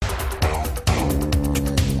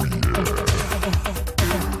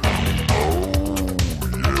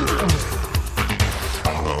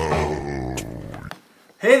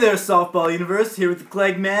Hey there, Softball Universe. Here with the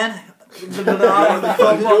Clegg Man. You're the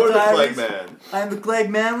Clegg Man. I'm the Clegg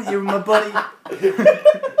Man. Here with my buddy.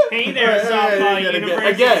 Hey there, Softball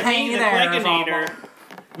Universe. Again. Hey there, Clegginator.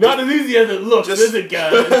 Not as easy as it looks, is it,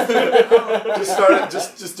 guys? Just start it.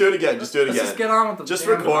 Just do it again. Just do it again. Let's just get on with the Just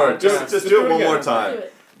damn record. podcast. Just do it one more time.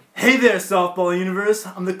 Hey there, Softball Universe.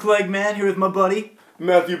 I'm the Clegg Man. Here with my buddy.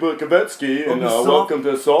 Matthew Bukovetsky, and welcome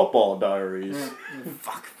to Softball Diaries.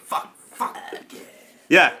 Fuck.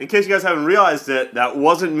 Yeah, in case you guys haven't realized it, that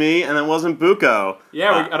wasn't me and that wasn't Buko.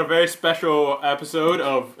 Yeah, we got a very special episode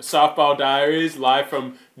of Softball Diaries, live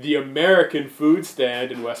from the American Food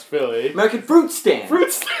Stand in West Philly. American Fruit Stand.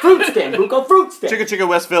 Fruit stand. Fruit Stand. Buko Fruit Stand. Chicka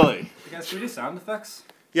West Philly. You guys, should we do sound effects?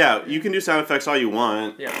 Yeah, you can do sound effects all you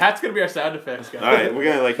want. Yeah, Pat's gonna be our sound effects guy. Alright, we're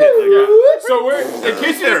gonna hit Yeah. So we're, in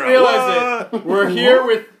case you didn't realize it, we're here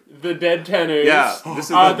with the Dead Tenors. Yeah, this is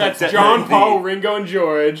that's John, Paul, Ringo, and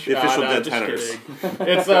George. The official Dead just Tenors. kidding.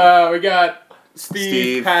 It's we got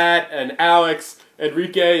Steve, Pat, and Alex.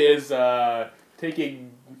 Enrique is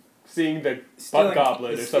seeing the butt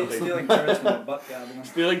goblin or something. Stealing turns from the butt goblin.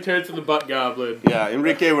 Stealing turns from the butt goblin. Yeah,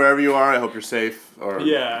 Enrique, wherever you are, I hope you're safe. Or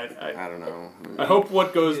Yeah, I don't know. I hope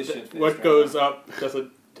what goes up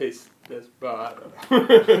doesn't taste as bad.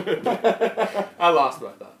 I lost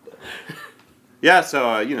my thought. Yeah,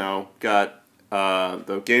 so, got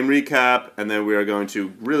the game recap, and then we are going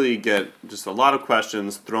to really get just a lot of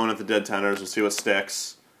questions thrown at the Dead Tenors and see what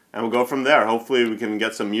sticks. And we'll go from there. Hopefully we can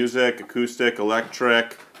get some music, acoustic,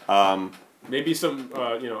 electric, maybe some,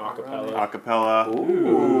 acapella. acapella.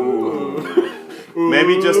 Ooh.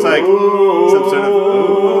 Maybe just like some sort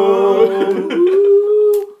of...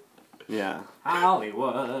 Yeah.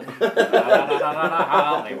 Hollywood.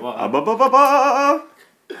 Hollywood.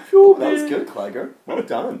 That was good, Clegger. Well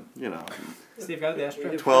done. Steve got the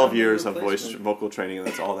ashtray. 12 years of vocal training, and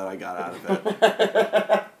that's all that I got out of it.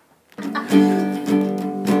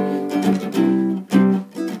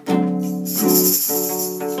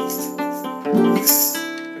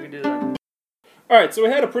 Alright, so we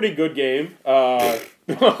had a pretty good game.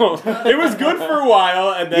 It was good for a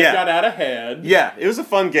while, and then got out of hand. Yeah, it was a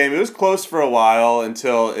fun game. It was close for a while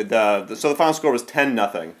until the final score was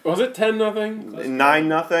 10-0. Was it 10-0?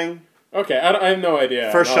 9-0. Okay, I have no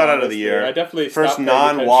idea. First shutout of the year. I definitely First stopped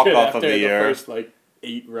paying non-walk-off attention of the after year. First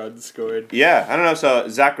 8 runs scored. Yeah, I don't know. So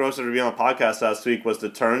Zach Grosser, to be on the podcast last week, was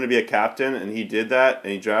determined to be a captain, and he did that,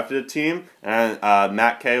 and he drafted a team. And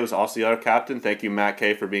Matt Kay was also the other captain. Thank you, Matt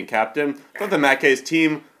Kay, for being captain. I thought that Matt Kay's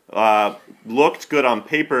team looked good on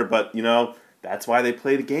paper, but, that's why they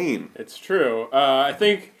played a game. It's true. I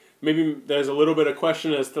think maybe there's a little bit of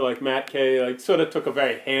question as to, Matt Kay, sort of took a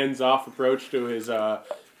very hands-off approach to his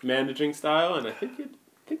managing style, and I think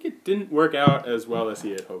it didn't work out as well as he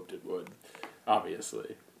had hoped it would.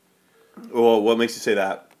 Obviously. Well, what makes you say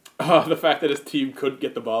that? The fact that his team couldn't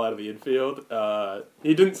get the ball out of the infield.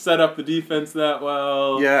 He didn't set up the defense that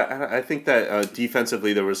well. Yeah, I think that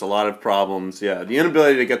defensively there was a lot of problems. Yeah, the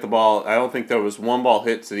inability to get the ball, I don't think there was one ball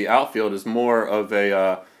hit to the outfield is more of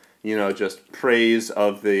a, just praise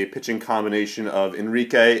of the pitching combination of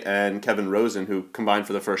Enrique and Kevin Rosen, who combined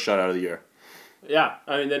for the first shutout of the year. Yeah,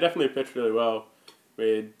 I mean, they definitely pitched really well.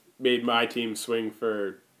 Made my team swing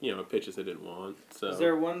for... pitches I didn't want. So. Is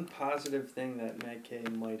there one positive thing that Matt Kay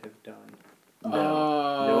might have done?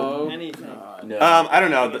 No. Anything? No. I don't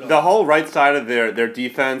know. The whole right side of their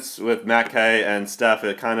defense with Matt Kay and Steph,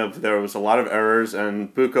 there was a lot of errors,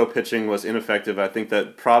 and Buko pitching was ineffective. I think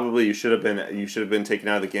that probably you should have been taken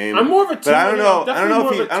out of the game. I'm more of a two. But I don't know.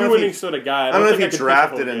 Two-inning sort of guy. I don't know if he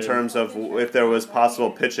drafted in terms of if there was possible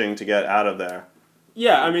pitching to get out of there.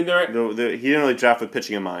 Yeah, I mean, he didn't really draft with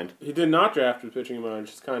pitching in mind. He did not draft with pitching in mind,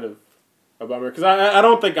 which is kind of a bummer. Because I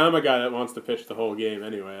don't think I'm a guy that wants to pitch the whole game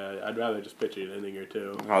anyway. I'd rather just pitch an inning or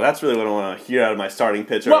two. Oh, that's really what I want to hear out of my starting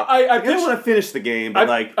pitcher. Well, I don't want to finish the game, but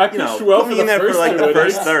I pitched well put me in there for the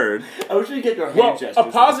first third. I wish you get your hand gestures. A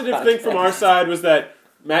positive thing from our side was that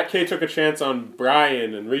Matt Kay took a chance on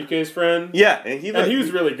Brian, Enrique's friend. Yeah, and he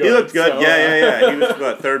was really good. He looked good. So, yeah. He was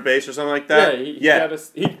third base or something like that.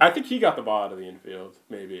 I think he got the ball out of the infield.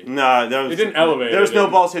 Maybe. No, he didn't elevate. There was no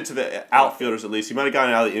balls hit to the outfielders. At least he might have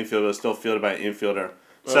gotten out of the infield, but was still fielded by an infielder.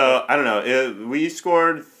 So I don't know. We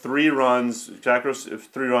scored 3 runs. Jack Rose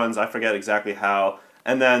 3 runs. I forget exactly how.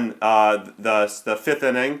 And then the fifth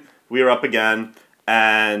inning, we were up again.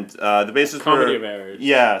 And the bases Comedy of errors.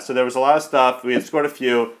 Yeah, so there was a lot of stuff. We had scored a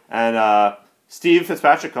few, and Steve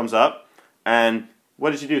Fitzpatrick comes up, and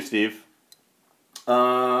what did you do, Steve? Wait,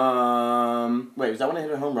 was that when I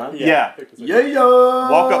hit a home run? Yeah. Yeah.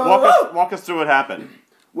 Walk us through what happened.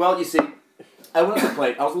 Well, you see, I went to the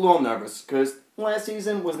plate. I was a little nervous because last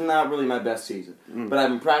season was not really my best season. But I've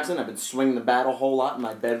been practicing. I've been swinging the bat a whole lot in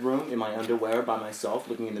my bedroom, in my underwear, by myself,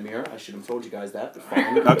 looking in the mirror. I should have told you guys that. But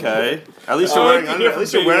fine. Okay. At least you're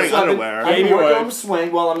wearing underwear. I've been working on my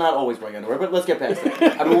swing. Well, I'm not always wearing underwear, but let's get past that.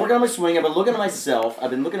 I've been working on my swing. I've been looking at myself. I've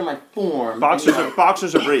been looking at my form.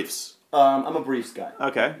 Boxers or briefs? I'm a briefs guy.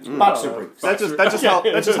 Okay. Boxer briefs. That just helps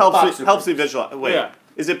Boxer helps me briefs. visualize. Wait, Yeah.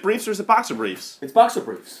 is it briefs or is it boxer briefs? It's boxer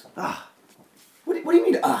briefs. What do you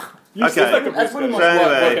mean? You Okay. said like a That's brief pretty So much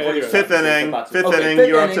what anyway, briefs fifth are. inning, Boxer. fifth Okay, inning,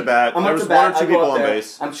 you're up inning, to bat. I'm There up was to bat. one or two I go people up on there.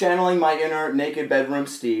 base. I'm channeling my inner naked bedroom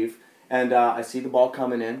Steve, and I see the ball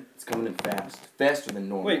coming in. It's coming in fast, faster than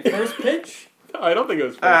normal. Wait, first pitch? I don't think it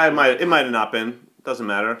was. It might have not been. Doesn't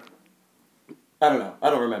matter. I don't know. I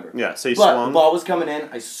don't remember. Yeah, so you But swung. the ball was coming in.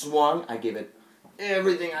 I swung. I gave it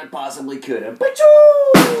everything I possibly could. And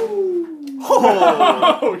Ba-choo!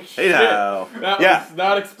 Oh shit! Hey now. That Yeah. was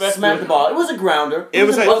not expected. Smacked the ball. It was a grounder. It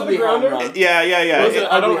was an a- ugly was it a home grounder? run. Yeah. Was it?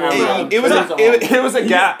 I don't Ugly home remember. run. It was But it was a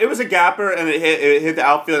gap. It was a gapper, and it hit the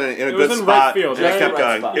outfield in a It was good in spot. right field, and it right? kept Right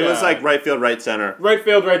going. spot. It was Yeah. like right field, right center. Right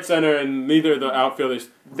field, right center, and neither of the outfielders.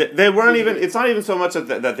 They weren't even. It's not even so much that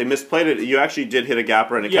they misplayed it. You actually did hit a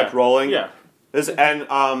gapper, and it kept rolling. Yeah.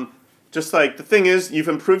 Just like the thing is, you've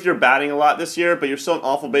improved your batting a lot this year, but you're still an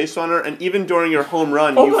awful base runner. And even during your home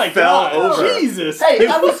run, Oh you my fell God! over. Jesus! Hey,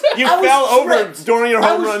 I was. You I was fell over tripped. during your I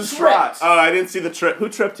home was run tripped. trot. Oh, I didn't see the trip. Who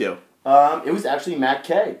tripped you? It was actually Matt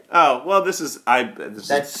Kay. Oh, well, this is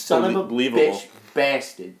That son of a believable. bitch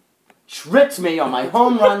bastard tripped me on my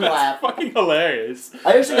home run lap. Fucking hilarious.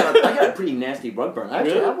 I actually got a pretty nasty rug burn. I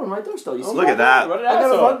actually Really? have one right there still. You see Look that? at that. What an I got a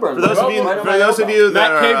asshole. rug burn. For those of you, Right on for my those of elbow. you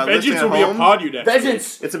that Matt K, are listening vengeance at will be home, upon you next week.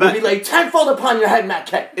 Vengeance It's will about- be laid tenfold upon your head, Matt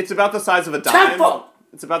K. it's about the size of a dime. Tenfold.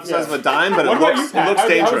 It's about the size of a dime, but What it about looks you, Pat? How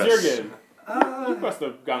dangerous. was your game? You must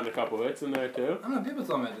have gotten a couple hits in there too. I don't know, people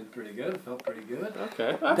told me I did pretty good. It felt pretty good.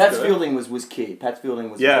 Okay, that's Pat's good. fielding was key. Pat's fielding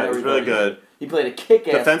was Yeah, very, it was really very good. He played a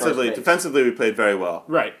kick-ass Defensively, we played very well.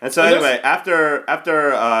 Right. And so And anyway, after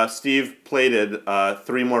Steve plated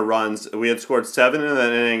 3 more runs, we had scored 7 in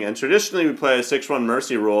that inning, and traditionally we play a 6-run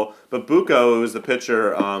mercy rule. But Bucco, who was the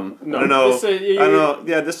pitcher, I don't know. this, I don't know.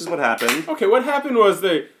 Yeah, this is what happened. Okay, what happened was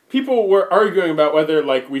that people were arguing about whether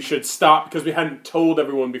like we should stop because we hadn't told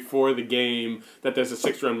everyone before the game that there's a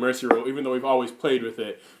 6-run mercy rule, even though we've always played with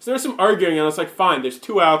it. So there was some arguing, and I was like, fine, there's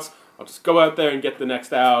 2 outs. I'll just go out there and get the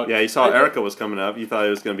next out. Yeah, you saw I- Erica was coming up. You thought it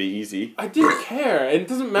was going to be easy. I didn't care, and it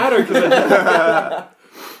doesn't matter because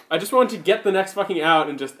I just wanted to get the next fucking out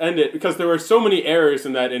and just end it because there were so many errors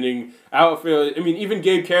in that inning. Outfield, I mean, even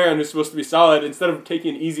Gabe Carrion, who's supposed to be solid, instead of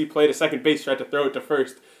taking an easy play to second base, tried to throw it to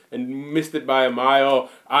first and missed it by a mile.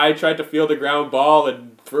 I tried to field a ground ball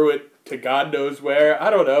and threw it to God knows where. I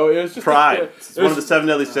don't know. It was just Pride. It's one of the 7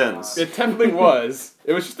 deadly sins. It definitely was.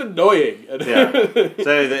 It was just annoying. Yeah.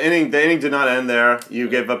 So the inning did not end there. You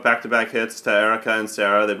gave up back-to-back hits to Erica and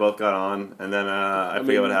Sarah. They both got on, and then I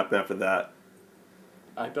forget what happened after that.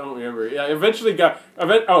 I don't remember. Yeah, eventually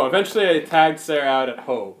I tagged Sarah out at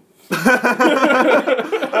home.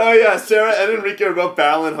 Oh yeah, Sarah and Enrique were both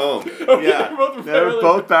barreling home. Yeah, they were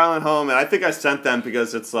both barreling home, and I think I sent them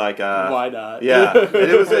because it's like why not? Yeah, and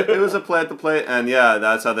it was a play at the plate, and yeah,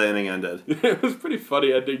 that's how the inning ended. It was pretty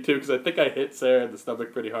funny ending too because I think I hit Sarah in the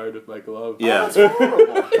stomach pretty hard with my glove. Yeah, That's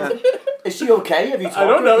horrible. Is she okay? Have you talked I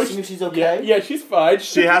don't to know. her? If she's okay? Yeah, she's fine.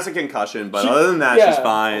 she has a concussion, but She- other than that, yeah. she's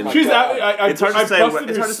fine. Oh She's my out. God. It's hard to say.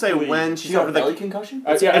 It's hard to say when she She got a suffered belly the. concussion?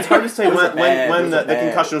 It's hard to say It was when a bad- when it was the a bad-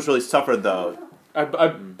 concussion was really suffered though. I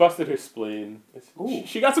busted her spleen. Ooh.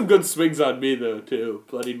 She got some good swings on me though too.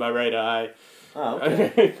 Bloodied my right eye. Oh,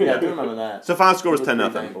 okay. Yeah, I do remember that. So final score was It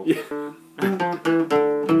 10-0. pretty tangled.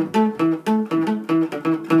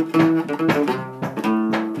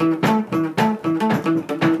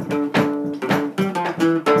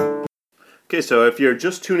 Okay, so if you're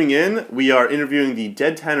just tuning in, we are interviewing the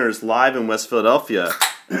Dead Tenors live in West Philadelphia.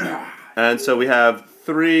 And so we have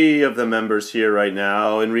 3 of the members here right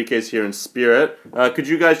now. Enrique's here in spirit. Could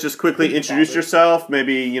you guys just quickly introduce yourself?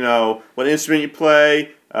 Maybe, what instrument you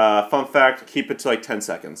play. Fun fact, keep it to like 10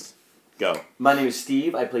 seconds. Go. My name is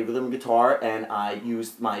Steve. I play rhythm guitar, and I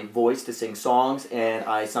use my voice to sing songs, and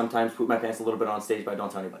I sometimes poop my pants a little bit on stage, but I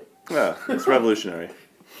don't tell anybody. Yeah, it's revolutionary.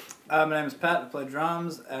 My name is Pat. I play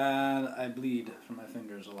drums, and I bleed from my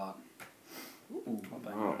fingers a lot.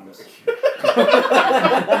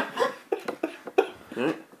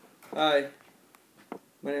 Hi.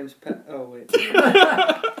 My name's Pat. Oh, wait.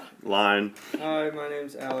 Line. Hi, my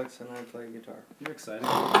name's Alex, and I play guitar. You're excited.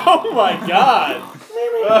 Oh my god!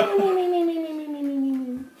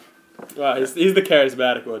 Well, he's the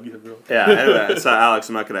charismatic one. Gabriel. Yeah, anyway, so Alex,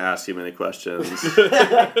 I'm not going to ask you many questions.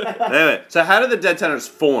 Anyway, so how did the Dead Tenors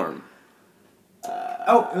form?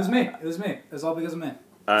 It was me. It was me. It was all because of me.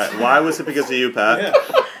 Why was it because of you, Pat?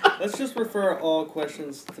 Yeah. Let's just refer all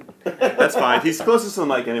questions to Pat. That's fine. He's closest to the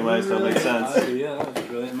mic anyway, so it makes sense. Yeah, that was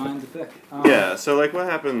brilliant mind to pick. Yeah, so like what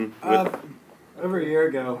happened with... Over a year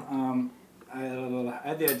ago, I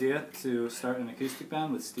had the idea to start an acoustic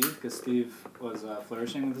band with Steve, because Steve was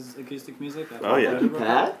flourishing with his acoustic music. Oh, yeah. Thank you,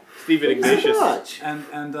 Pat. Steven Thank you so Ignatius. much.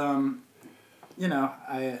 And you know,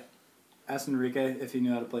 I asked Enrique if he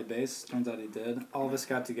knew how to play bass. Turns out he did. All of us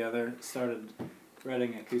got together, started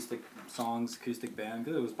writing acoustic songs, acoustic band,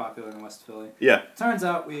 because it was popular in West Philly. Yeah. Turns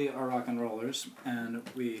out we are rock and rollers, and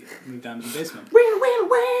we moved down to the basement.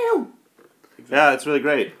 Yeah, it's really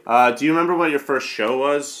great. Do you remember what your first show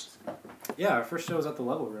was? Yeah, our first show was at the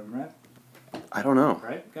Level Room, right? I don't know.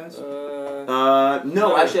 Right, guys?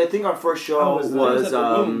 No, actually, I think our first show was was,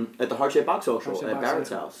 at at the Heart Shaped Box Social Heart-Shaped at Box Barrett's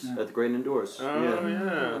Social, house yeah. at the Great Indoors.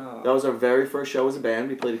 Yeah. That was our very first show as a band.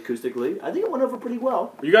 We played acoustically. I think it went over pretty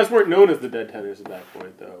well. You guys weren't known as the Dead Tenors at that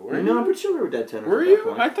point, though, were you? No, I'm pretty sure we were Dead Tenors. Were at you? That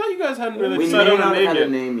point. I thought you guys hadn't really We may decided on not a have name had yet. a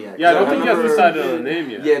name yet. Yeah, I don't 'cause think you guys remember- decided on a name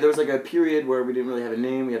yet. Yeah, there was like a period where we didn't really have a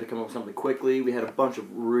name. We had to come up with something quickly. We had a bunch of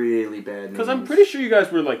really bad names. Because I'm pretty sure you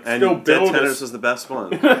guys were like And still Dead building. Tenors was the best one.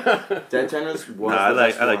 Dead Tenors was No, I the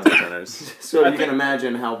like best Dead one. Tenors. So I you think- can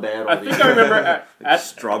imagine how bad all I these think I remember at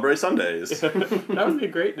Strawberry Sundays. that would be a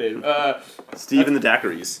great name. Steve and the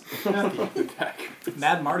Daiquiris.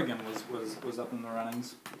 Mad Mardigan was up in the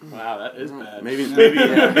runnings. Wow, that is bad. Maybe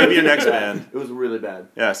Yeah. maybe your next band. It was really bad.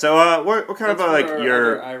 Yeah. So what kind That's of like for our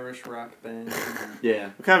your other Irish rock band. Yeah.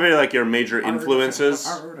 what kind of like your major influences?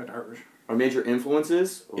 Our major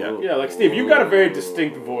influences? Yeah. Oh. Yeah, like Steve, you've got a very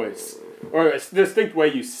distinct voice, or a distinct way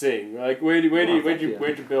you sing. Like where'd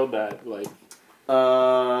you build that? Like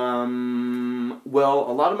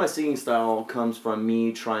Well, a lot of my singing style comes from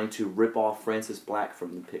me trying to rip off Francis Black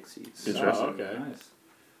from the Pixies. Interesting. Oh, okay. Nice.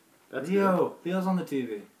 that's Leo's on the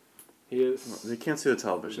TV. He is. They can't see the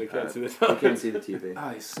television. They can't Pat. see the You can't television. see the TV. Oh,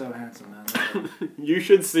 he's so handsome, man. You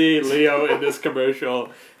should see Leo in this commercial.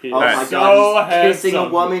 He Oh is my so god, he's kissing a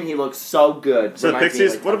handsome. woman, he looks so good. So Reminds me of,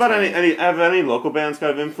 Pixies. like, What about Titanic. have any local bands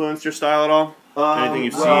kind of influenced your style at all? Anything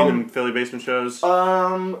you've well, seen in Philly basement shows?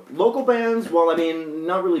 Local bands, well, I mean,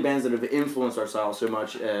 not really bands that have influenced our style so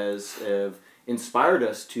much as have inspired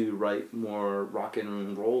us to write more rock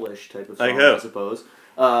and roll-ish type of Like songs, who? I suppose.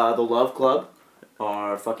 The Love Club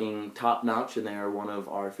are fucking top-notch, and they are one of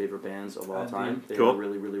our favorite bands of all time. They Cool. are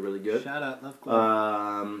really, really, really good. Shout out, Love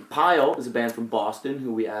Club. Pile is a band from Boston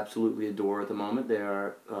who we absolutely adore at the moment. They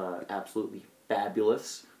are absolutely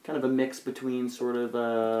fabulous. Kind of a mix between sort of...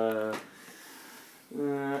 I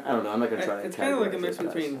don't know. I'm not gonna try to. It's kind of like a categorize mix those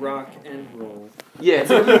guys. between rock and roll. Yeah, it's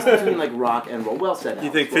a mix between like rock and roll. Well said. Do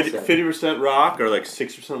you think Alex, well said. 50% rock or like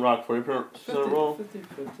 60% rock, 40% roll?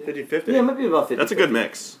 50-50. 50-50? Yeah, maybe about 50. That's a good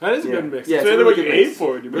mix. That is a Yeah. good mix. Yeah, it's it's a really what really you good aim mix.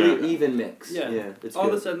 for. You Really really even mix. Yeah. It's All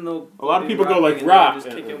good. of a sudden they'll A lot of be people go rocking like and then rock just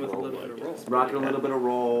and kick in with a roll, little I bit of guess. roll. Rocking a little bit of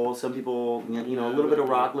roll. Some people, you know, a little bit of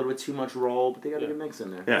rock, a little bit too much roll, but they got a good mix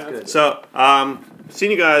in there. Yeah. It's good. So,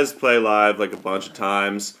 seen you guys play live like a bunch of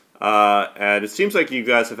times, and it seems like you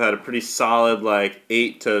guys have had a pretty solid like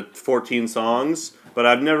 8 to 14 songs. But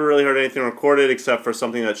I've never really heard anything recorded except for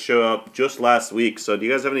something that showed up just last week. So, do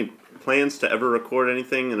you guys have any plans to ever record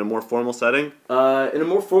anything in a more formal setting? In a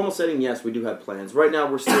more formal setting, yes, we do have plans. Right now,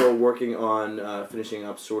 we're still working on finishing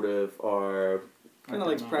up sort of our Kind of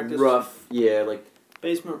like practice rough, like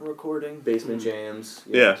basement recording. basement jams.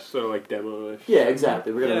 Yeah. Sort of like demo-ish. Yeah,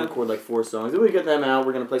 exactly. We're gonna Yeah. record like 4 songs. Then we get them out.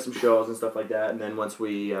 We're gonna play some shows and stuff like that. And then once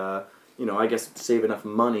we, I guess save enough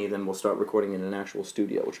money, then we'll start recording in an actual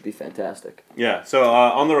studio, which would be fantastic. Yeah. So,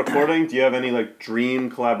 on the recording, do you have any like dream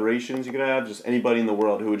collaborations you could have? Just anybody in the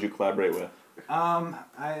world, who would you collaborate with? I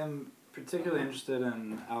am particularly interested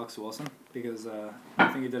in Alex Wilson because I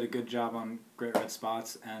think he did a good job on Great Red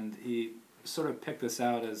Spots, and he sort of picked this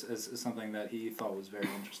out as something that he thought was very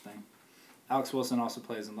interesting. Alex Wilson also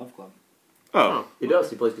plays in Love Club. Oh. He does.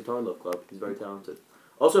 He plays guitar in Love Club. He's very talented.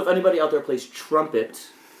 Also, if anybody out there plays trumpet,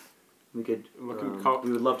 we could. We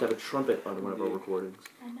would love to have a trumpet on one of our recordings.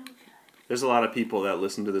 There's a lot of people that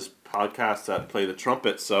listen to this podcast that play the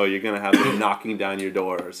trumpet, so you're going to have them knocking down your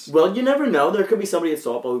doors. Well, you never know. There could be somebody at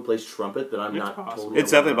softball who plays trumpet that I'm It's not possible. totally. It's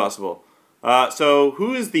definitely possible. So,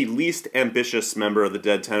 who is the least ambitious member of the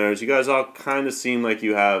Dead Tenors? You guys all kind of seem like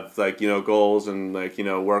you have, goals and,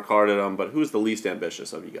 work hard at them, but who's the least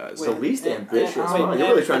ambitious of you guys? The least ambitious. Wait, Wow, you're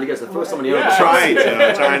really trying to get us to throw somebody Yeah.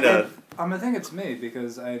 on. Trying to. I think it's me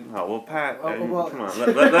because I. Oh well, Pat. Well, come on,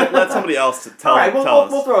 let somebody else tell. All right, tell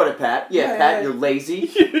us. we'll throw it at Pat. Yeah, Yeah, Pat, yeah. you're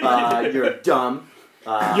lazy. You're dumb.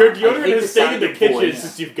 Your I deodorant hate has the stayed sound in the of your kitchen voice.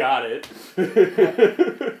 since you've got it.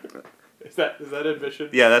 Is that ambition?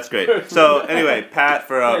 Yeah, that's great. So anyway, Pat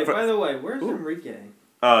for. Wait, by the way, where's Enrique?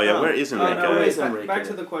 Oh yeah, Oh. where is Oh, Enrique? no, wait, Where's Enrique? back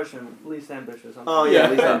to the question. Least ambitious. Oh yeah,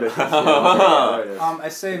 at least ambitious. Yeah, there it is. I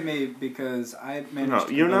say me because I managed. No,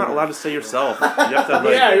 to you're not deliver. allowed to say yourself. You have to. Like,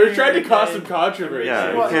 Yeah, you're trying to cause some controversy.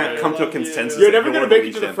 Yeah, you Well, can't come to a love you. consensus. You're that never going to the make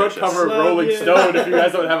it to the least front ambitious. cover of Love Rolling you. Stone if you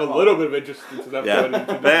guys don't have a little bit of interest into that. Yeah,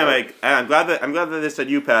 point. but anyway, I'm glad that they said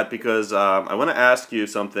you, Pat, because I want to ask you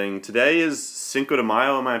something. Today is Cinco de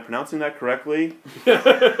Mayo. Am I pronouncing that correctly?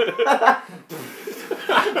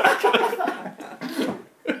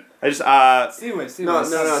 I just See, No,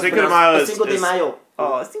 Cinco de Mayo is- Cinco de is- Mayo.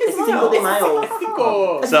 oh, Cinco de Mayo.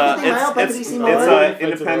 Cinco. So it's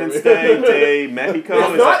Independence Day de Mexico.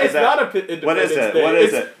 It's not a Independence What is it? Day. What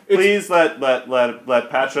is It's- it? Please let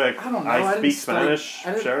Patrick. I don't know. I didn't speak study- Spanish. I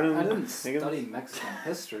didn't, Sheridan. I didn't Higgins? study Mexican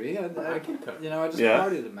history. I can tell. I just Yeah.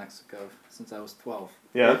 partied in Mexico since I was 12.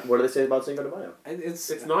 Yeah. What do they say about Cinco de Mayo?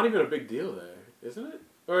 It's not even a big deal there, isn't it?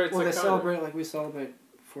 Or it's well, like they kinda- celebrate like we celebrate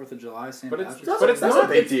 4th of July, St. But it's- Patrick's but it's That's not- a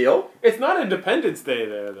big deal. It's not Independence Day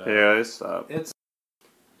there though. Yeah. Stop. It's.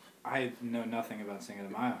 I know nothing about Cinco de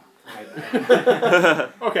Mayo. I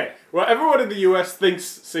Okay, well, everyone in the U.S. thinks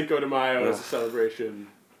Cinco de Mayo is a celebration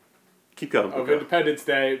Keep going. of Independence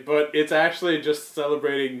Day, but it's actually just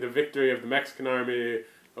celebrating the victory of the Mexican army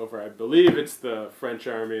over, I believe it's the French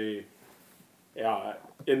army,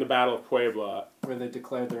 in the Battle of Puebla. where they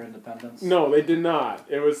declared their independence. No, they did not.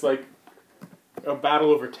 It was like a battle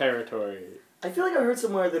over territory. I feel like I heard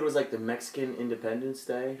somewhere that it was like the Mexican Independence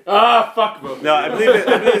Day. Ah, fuck both. No, I believe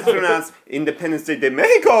it's pronounced Independence Day de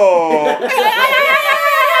Mexico.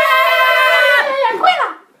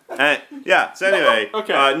 Yeah. So anyway,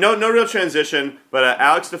 Okay. no real transition, but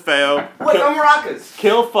Alex DeFeo. Wait, I'm Maracas.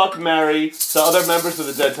 Kill, fuck, marry the other members of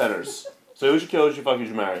the Dead Tenors. So who should kill, who should fuck, who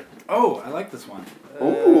should marry? Oh, I like this one.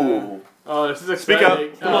 Ooh. Oh, this is Speak up.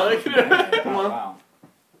 exciting. Come on. Come on. Wow.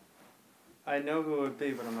 I know who it would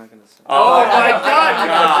be, but I'm not gonna say. Oh my I God!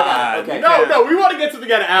 got it. Okay. No, we want to get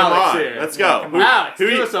something out of Come Alex on, here. let's go. Come Who, Alex, who,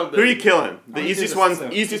 give you, us something. who are you killing? The I'm easiest gonna do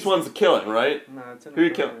one's this too. one's to kill it, right? No, it's Who you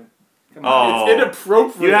kill? inappropriate. Come on. Oh. It's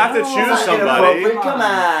inappropriate. You have to No, choose it's somebody. Inappropriate. Come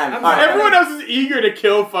on. All right. Everyone else is eager to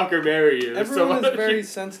kill, fuck, or marry you. Everyone so is very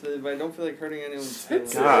sensitive. I don't feel like hurting anyone's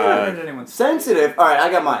feelings. God. I haven't heard anyone say- Sensitive. All right,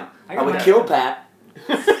 I got mine. I would mine. kill Pat.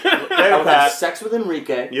 I would have Pat. sex with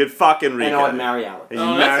Enrique. You'd fuck Enrique. And I would marry Alex. And you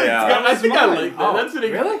Oh, marry Alex. I think I like that. Oh, That's an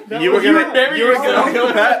really? You were You gonna would marry you were yourself. gonna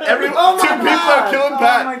kill Pat. Oh my Two people God. are killing Oh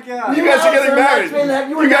Pat. my god. You guys are getting married.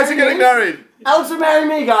 You You guys are getting married. Alex would marry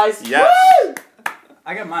me, guys. Yes. Woo!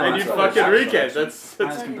 I got mine. And you'd That's fuck what- Enrique. That's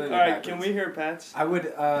Mine's completely All right, backwards. can we hear Pat's? I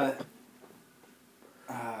would,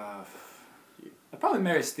 I'd probably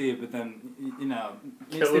marry Steve, but then, you know, me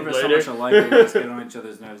and Kill Steve him are so later. much alike, we just get on each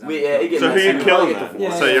other's nerves. We, yeah, it So who messy. you We killing probably get then?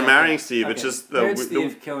 Yeah, So yeah, you're yeah. marrying Steve. It's Okay. just Married the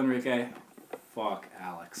Steve, kill Enrique, fuck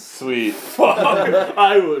Alex. sweet.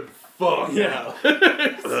 I would fuck yeah.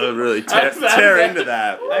 Really That's- tear into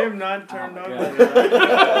that. I am not turned on yeah. by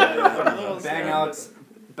that. Bang Alex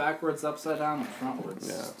backwards, upside down, and frontwards.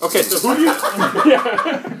 Yeah. Okay, so who do you?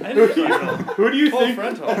 Who do you Full think?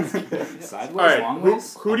 frontal. Sideways, All right, long who,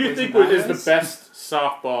 ways. who do you upwards think and is the backwards? best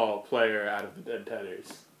softball player out of the Dead Tenors?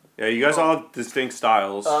 Yeah, you guys all have distinct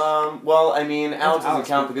styles. Well, I mean, Alex doesn't Alex.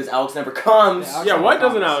 count because Alex never comes. Yeah, Alex Yeah, never why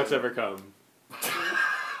doesn't comes. Alex ever come?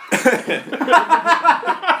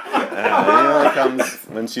 He only comes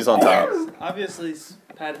when she's on top. Obviously,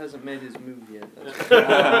 Pat hasn't made his move yet. Good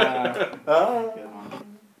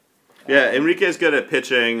one. Yeah, Enrique's good at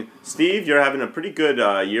pitching. Steve, you're having a pretty good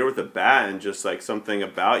year with the bat, and just like something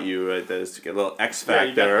about you there's a little X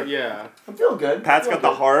factor. Yeah, I'm feeling good. Pat's got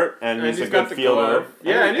the heart, and, he's a got good the fielder. glove.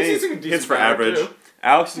 Yeah, and he's a decent hits for batter, average. too.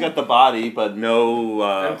 Alex has got the body, but no.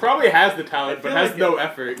 And probably has the talent, but feel has like no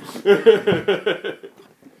effort.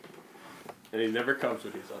 And he never comes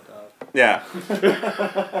when he's on top. Yeah.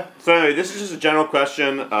 So anyway, this is just a general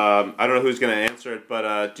question. I don't know who's going to answer it,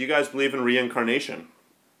 but do you guys believe in reincarnation?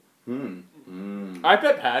 I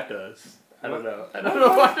bet Pat does. I don't know. I don't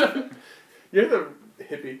know if I You're the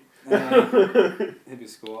hippie. Hippie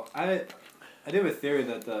school. I do have a theory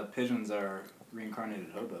that the pigeons are reincarnated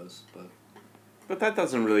hobos, but But that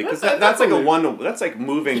doesn't really, because That's that's like a definitely- one. That's like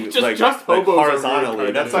moving Just like hobos are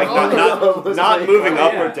horizontally. That's like reincarnated. not moving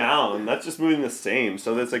up Yeah. or down. That's just moving the same.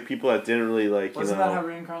 So that's like people that didn't really like Wasn't that how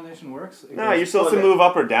reincarnation works? It No, goes- you're supposed to Well, move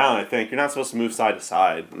up or down. I think you're not supposed to move side to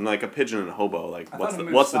side. And like a pigeon and a hobo, like I what's thought the it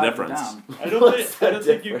moved what's the side to difference? down. I don't What's think, I don't the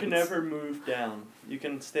think you can difference? ever move down. You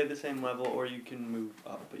can stay the same level, or you can move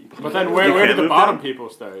up. But you can. But then You where can't did the move bottom down? people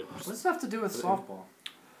start? What's this have to do with softball?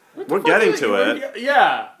 We're getting to it.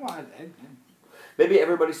 Yeah. Well, Maybe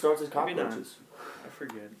everybody starts as Maybe not. cockroaches. I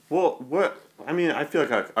forget. Well, what? I mean, I feel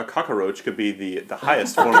like a cockroach could be the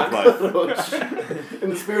highest form of life. Cockroach. In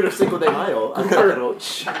the spirit of Cinco de Mayo, a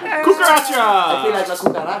cockroach. I feel Cucaracha! like a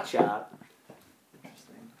cucaracha.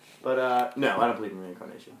 Interesting. But no, I don't believe in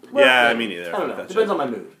reincarnation. Yeah, maybe. me neither. I don't Fuck know. that Depends shit. on my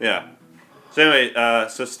mood. Yeah. So anyway,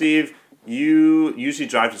 so Steve, you usually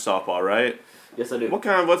drive to softball, right? Yes, I do.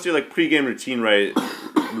 What's your like pregame routine, right?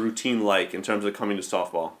 Routine like in terms of coming to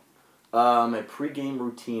softball? My pregame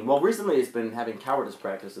routine. Well, recently it's been having cowardice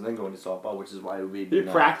practice and then going to softball, which is why we've Your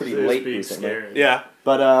been practice pretty is late being recently. scary. Yeah.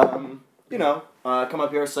 But you know, come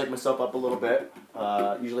up here, psych myself up a little bit.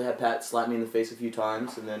 Usually have Pat slap me in the face a few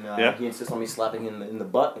times, and then Yeah. he insists on me slapping him in the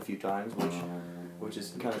butt a few times, which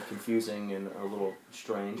is kind of confusing and a little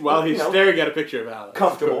strange. While But, he's you know, staring at a picture of Alex.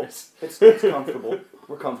 comfortable. Of course. It's comfortable.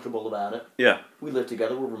 We're comfortable about it. Yeah. We live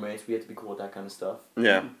together. We're roommates. We have to be cool with that kind of stuff.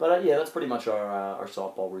 Yeah. But yeah, that's pretty much our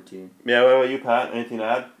softball routine. Yeah. What about you, Pat? Anything to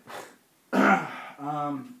add? I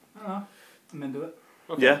don't know. I'm into it.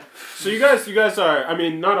 Okay. Yeah. So you guys are, I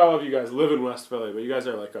mean, not all of you guys live in West Philly, but you guys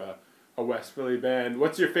are like a West Philly band.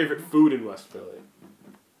 What's your favorite food in West Philly?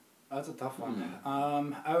 Oh, that's a tough one.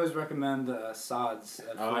 I always recommend Sods.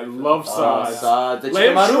 At I Philly love Philly. Sods. The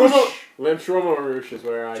Lamb chicken marouche. shawarma, lamb shawarma marouche is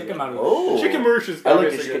where I Chicken get. marouche. Oh. Chicken marouche is I like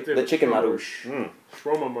obviously good too. the chicken marouche.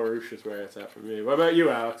 Shawarma marouche is where it's at for me. What about you,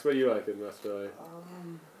 Alex? What do you like in West Philly?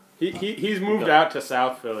 He's moved out to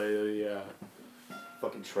South Philly, the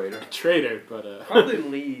Fucking traitor. trader, but Probably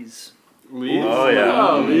Lee's. Lee's. Oh, yeah.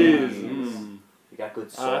 Oh, Lee's. Lee's. Mm. You got good Oh,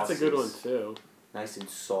 sauces. that's a good one too. Nice and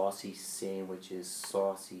saucy sandwiches.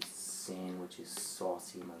 Saucy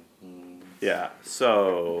my hands. Yeah.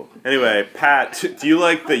 So anyway, Pat, do you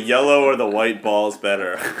like the yellow or the white balls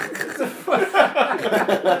better?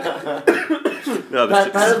 No,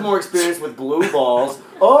 Pat has more experience with blue balls.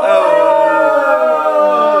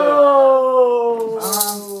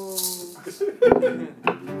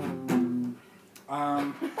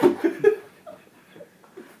 Um,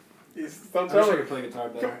 Don't I wish I could play guitar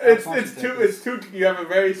better. It's too. You have a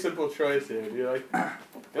very simple choice here. Do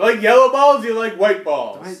you like yellow balls? Do you like white Do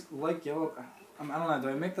balls? I like yellow? I don't know. Do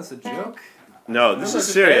I make this a joke? No, this No, is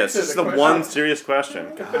just serious. answer This is the the question. one serious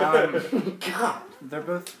question. God. They're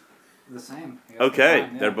both the same. I guess. Okay,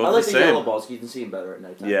 Fine, yeah. they're both I like the the yellow same. balls. You can see them better at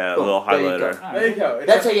nighttime. Yeah, a Boom, little there you highlighter. go. All There you right. go. It's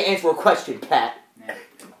That's how you answer a question, Pat.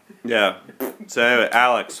 Yeah. So anyway,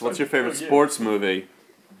 Alex, what's your favorite sports movie?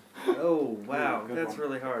 Oh wow, Good that's one.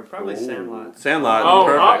 really hard. Probably Ooh. Sandlot. Sandlot. Oh,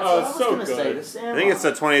 Perfect. oh, I was so gonna good. say the Sandlot. I think it's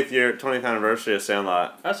the 20th anniversary of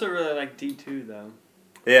Sandlot. I also really like D2 though.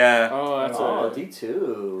 Yeah. Oh, that's Oh, a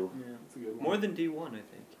D2. Yeah. That's a good one. More than D1, I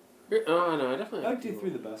think. Oh no, I definitely I like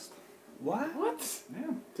D3 the best. What? What?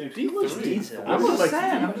 Yeah. Dude, Which D3. detail? I'm just like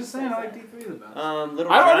saying. I'm just saying. I like D3 the best.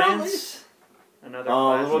 Little I don't know, Giants. Another Oh,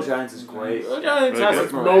 classic. Little Giants is great. Little Giants Really has good.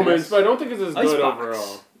 its moments, but I don't think it's as good Icebox.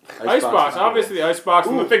 overall. Icebox Icebox, is obviously the Icebox,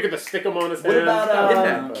 and the Ooh. thing with the stick 'em on his What hand.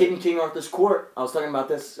 about Kid and King Arthur's Court? I was talking about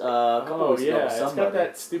this a couple Oh weeks ago yeah, with it's somebody. got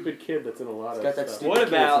that stupid kid that's in a lot It's of got that stuff. stupid What kid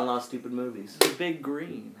that's about- in a lot of stupid movies. The Big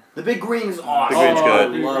Green. The Big Green is awesome. Green's I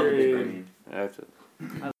good. love the Big Green. Green. That's it.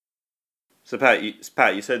 So Pat,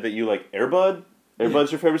 you said that you like Air Bud. Air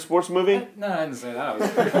Bud's your favorite sports movie? No, I didn't say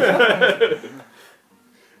that.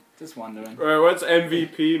 Just wondering. Alright, what's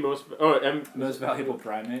MVP most Most valuable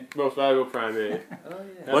primate. most valuable primate? Oh yeah.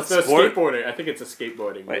 That's What the sport? skateboarding. I think it's a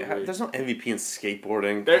skateboarding Wait, movie. there's no MVP in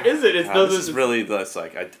skateboarding. There isn't. It God, doesn't. this is really this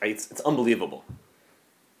like it's unbelievable.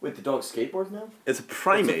 Wait, the dog skateboards now? It's a It's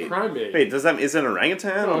primate. a primate. Wait, is it an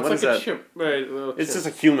orangutan? no, What it's is like a that? chimp. Right, a little It's chimp. just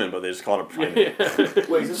a human, but they just call it a primate. Yeah.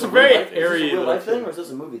 Wait, is It's this a a very real life, hairy is this a real life little thing or is this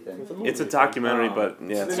a movie thing? It's a documentary, Oh. but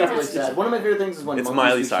yeah. It's really sad. One of my favorite things is when It's monkeys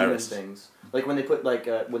Miley do human Cyrus. things. Like when they put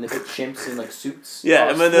chimps in like suits. Yeah, Oh,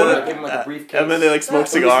 and then sport, they give them like a briefcase. and then they like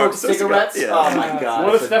smoke When they cigars. smoke cigarettes. Yeah. Oh my god. One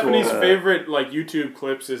of it's Stephanie's adorable. favorite like YouTube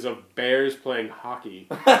clips is of bears playing hockey.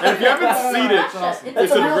 And if you haven't seen it, Russia. awesome. it's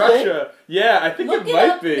That's in a real Russia. Yeah, I think Look it might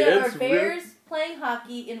up, be. there It's are really- bears playing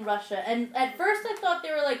hockey in Russia, and at first I thought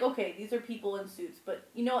they were like, okay, these are people in suits, but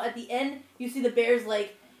at the end you see the bears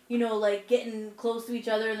like getting close to each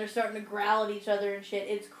other and they're starting to growl at each other and shit.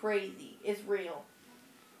 It's crazy. It's real.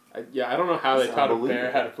 I don't know how they That's taught a unbelievable.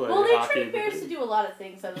 bear how to play Well, they hockey. train bears to do a lot of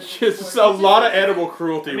things other than Just sports. a It's lot just- of animal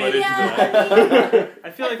cruelty went into Yeah, that. I mean, I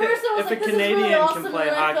feel At like first I was if like, a this is really Canadian awesome, can play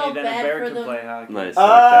and then I hockey, felt then a bad bear for can them. play hockey. Nice. Oh.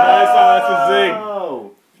 Like Nice, that's a zing.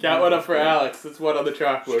 Got one up for Alex. That's one on the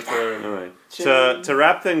chalkboard for that. him. All right. To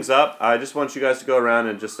wrap things up, I just want you guys to go around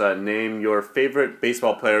and just name your favorite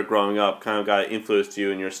baseball player growing up, kind of guy that influenced you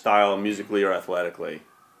in your style, musically or athletically.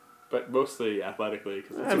 But mostly athletically.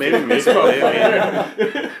 Cause it's a Maybe good baseball musically.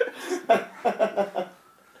 player.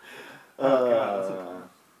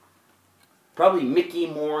 Probably Mickey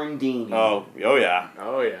Morandini. Oh yeah.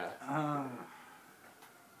 Oh, yeah.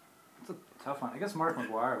 It's a tough one. I guess Mark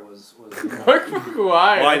McGuire was Mark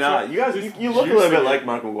McGuire. Why not? You guys, you look a little bit like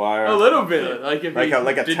Mark McGuire. A little bit. Like if he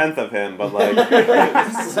Like a did- tenth of him, but like.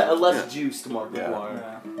 A less juiced Mark Yeah. McGuire.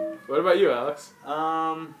 Yeah. What about you, Alex?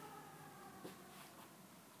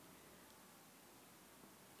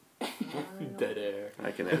 Dead air.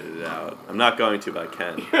 I can edit it out. I'm not going to, but I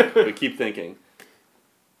can. But keep thinking.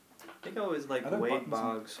 I think I always like Are there Wade buttons?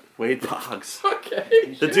 Boggs. Wade Boggs.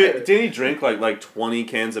 Okay. Didn't he drink like 20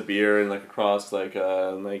 cans of beer and like across like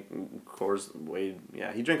Coors Wade?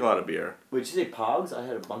 Yeah, he drank a lot of beer. Wait, did you say Pogs? I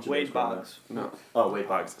had a bunch of Wade those growing up. Boggs. No. Oh, Wade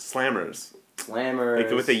Pogs. Slammers. Slammers.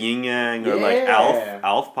 Like with the yin yang or like Yeah.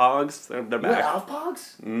 Alf Pogs. They're You had back. Alf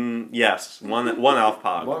Pogs? Yes, one Alf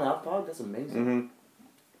Pog. One Alf Pog? That's amazing. Mm-hmm.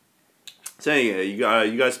 Say,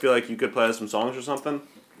 you guys feel like you could play us some songs or something?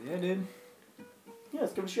 Yeah, dude. Yeah,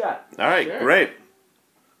 let's give it a shot. All right, Sure. great.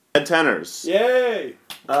 Dead Tenors. Yay!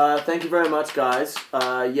 Thank you very much, guys.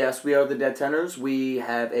 Yes, we are the Dead Tenors. We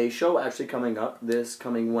have a show actually coming up this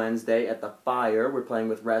coming Wednesday at the Fire. We're playing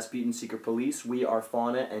with Rasputin Secret Police. We are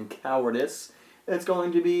Fauna and Cowardice. It's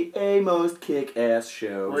going to be a most kick-ass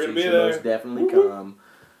show. We're gonna so be you should there. most definitely come.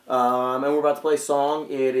 And we're about to play a song.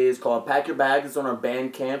 It is called Pack Your Bags. It's on our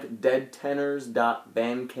Bandcamp,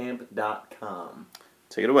 deadtenors.bandcamp.com.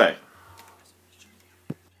 Take it away.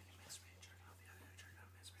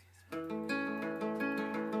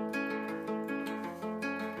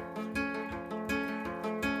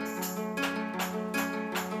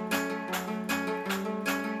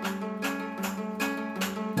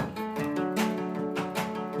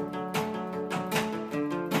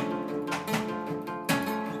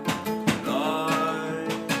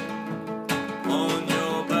 On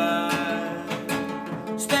your back,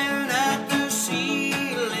 staring at the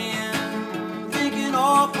ceiling.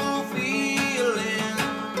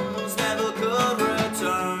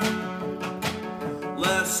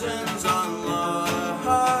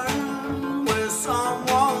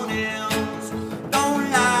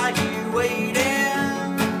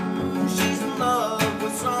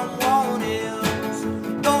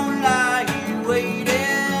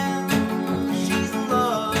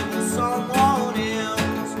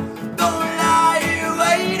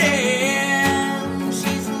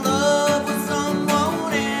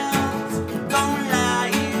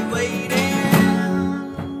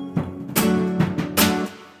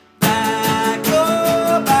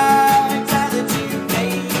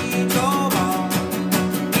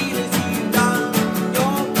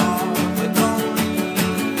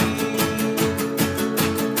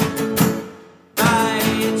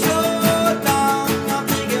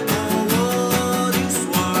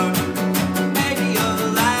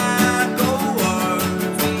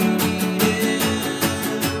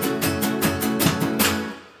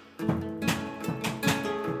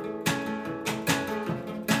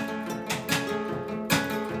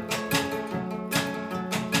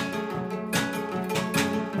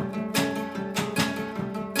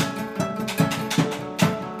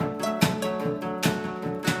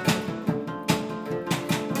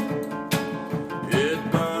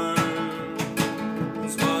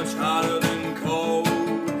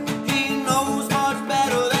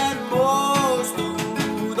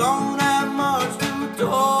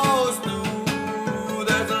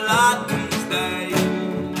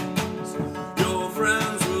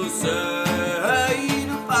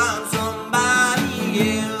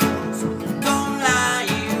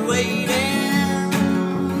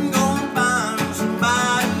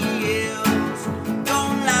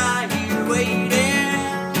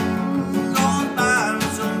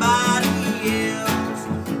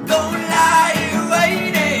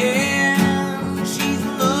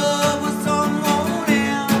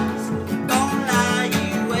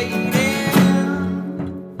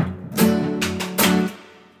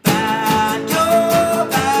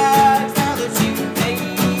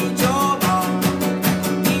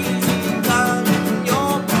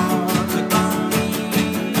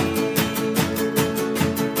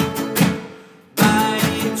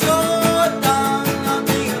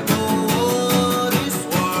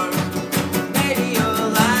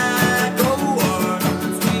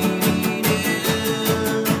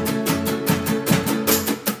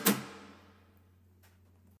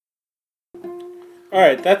 All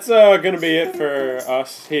right, that's gonna be it for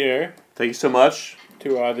us here. Thank you so much.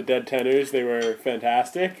 To the Dead Tenors, they were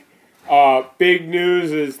fantastic. Big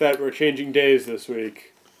news is that we're changing days this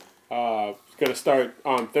week. It's gonna start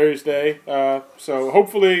on Thursday, so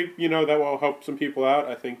hopefully that will help some people out.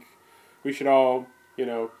 I think we should all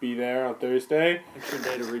be there on Thursday. Extra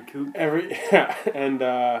day to recoup. And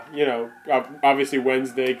obviously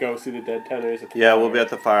Wednesday go see the Dead Tenors. We'll be at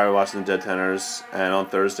the Fire watching the Dead Tenors, and on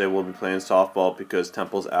Thursday we'll be playing softball because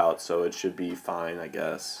Temple's out, so it should be fine, I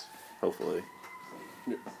guess. Hopefully.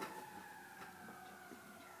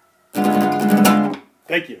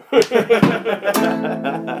 Thank you.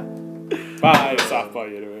 Bye, Softball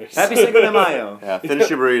Universe. Happy Cinco de Mayo. Yeah, finish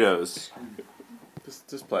your burritos.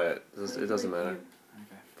 Just play it. It doesn't matter.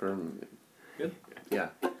 Good? Yeah.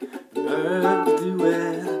 Birds do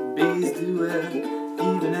it, bees do it,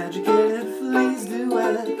 even educated fleas do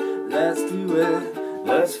it. Let's do it,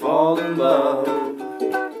 let's fall in love.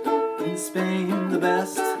 In Spain, the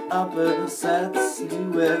best upper sets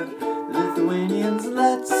do it. Lithuanians,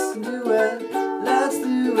 let's do it, let's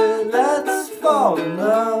do it, let's fall in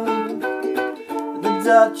love. The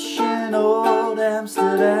Dutch in old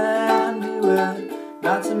Amsterdam do it,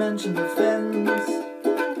 not to mention the Finns.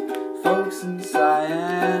 Folks in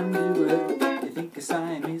Siam do it. They think a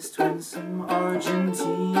Siamese twins, some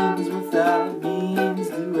Argentines without means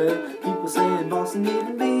do it. People say in Boston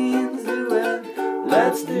even beans do it.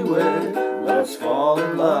 Let's do it, let's fall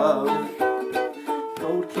in love.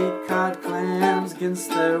 Old Cape Cod clams against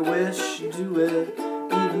their wish do it.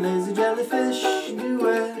 Even lazy jellyfish do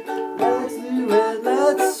it. Let's do it,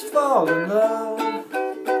 let's fall in love.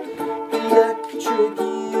 Electric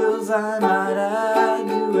eels, I might add,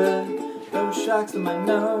 do it. Those sharks in my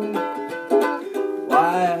nose.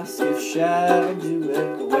 Why ask if shad do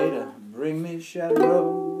it? A way to bring me shad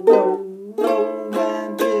romantic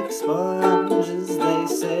sponges, they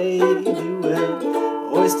say do it.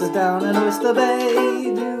 Oysters down in Oyster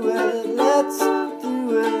Bay do it. Let's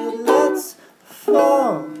do it. Let's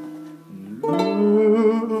fall.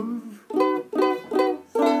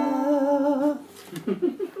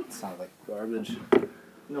 Sounds like garbage.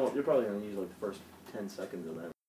 No, you're probably going to use like the first 10 seconds of that.